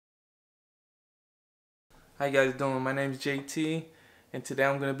How you guys doing? My name is JT, and today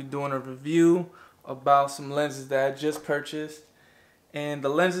I'm going to be doing a review about some lenses that I just purchased. And the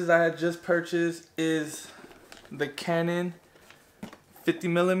lenses I had just purchased is the Canon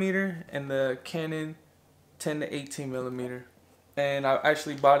 50mm and the Canon 10 to 18mm. And I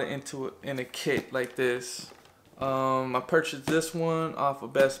actually bought it in a kit like this. I purchased this one off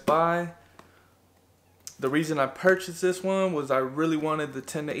of Best Buy. The reason I purchased this one was I really wanted the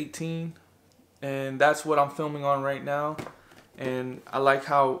 10 to 18, and that's what I'm filming on right now. And I like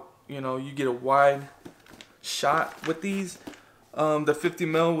how, you get a wide shot with these. The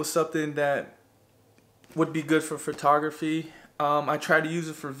 50mm was something that would be good for photography. I tried to use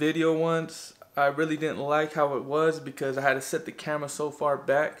it for video once. I really didn't like how it was because I had to set the camera so far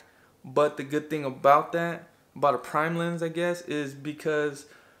back. But the good thing about a prime lens, I guess, is because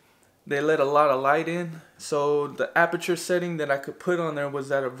they let a lot of light in. So the aperture setting that I could put on there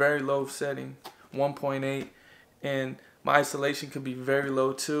was at a very low setting, 1.8, and my isolation could be very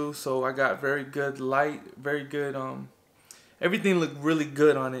low too. So I got very good light, very good, everything looked really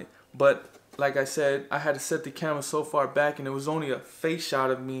good on it. But like I said, I had to set the camera so far back and it was only a face shot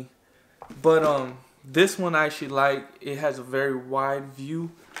of me. But this one I actually like. It has a very wide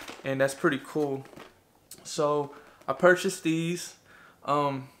view and that's pretty cool. So I purchased these.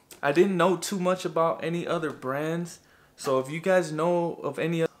 I didn't know too much about any other brands, so if you guys know of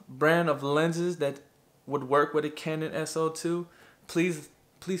any brand of lenses that would work with a Canon SL2, please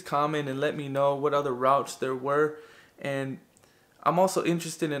comment and let me know what other routes there were. And I'm also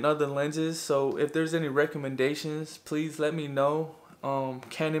interested in other lenses, so if there's any recommendations, please let me know,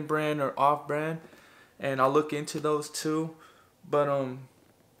 Canon brand or off brand, and I'll look into those too. But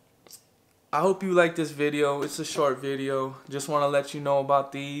I hope you like this video. It's a short video. Just want to let you know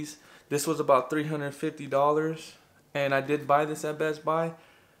about these. This was about $350, and I did buy this at Best Buy.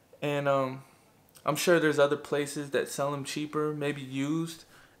 And I'm sure there's other places that sell them cheaper, maybe used,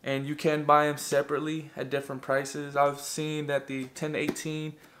 and you can buy them separately at different prices. I've seen that the 10 to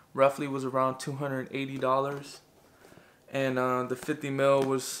 18 roughly was around $280, and the 50mm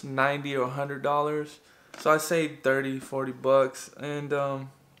was $90 or $100. So I saved 30-40 bucks, and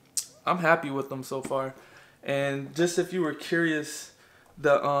I'm happy with them so far. And just if you were curious,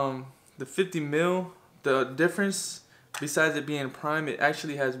 the 50mm, the difference besides it being prime, it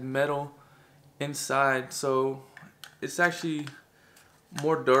actually has metal inside, so it's actually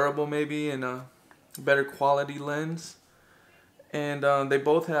more durable maybe and a better quality lens. And they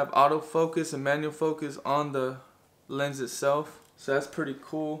both have autofocus and manual focus on the lens itself, so that's pretty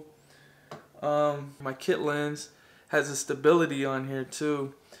cool. My kit lens has a stability on here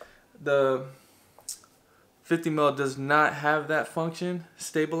too. The 50mm does not have that function,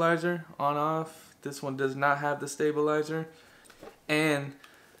 stabilizer on off. This one does not have the stabilizer. And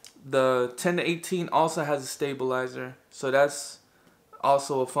the 10 to 18 also has a stabilizer, so that's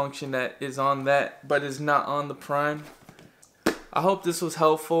also a function that is on that but is not on the prime. I hope this was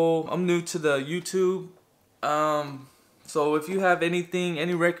helpful. I'm new to the YouTube, so if you have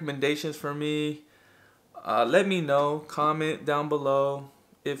any recommendations for me, let me know. Comment down below.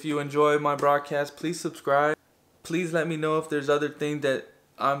 If you enjoy my broadcast, please subscribe. Please let me know if there's other things that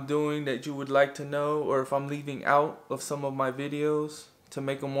I'm doing that you would like to know, or if I'm leaving out of some of my videos to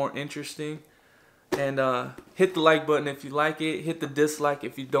make them more interesting. And hit the like button if you like it. Hit the dislike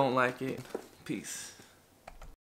if you don't like it. Peace.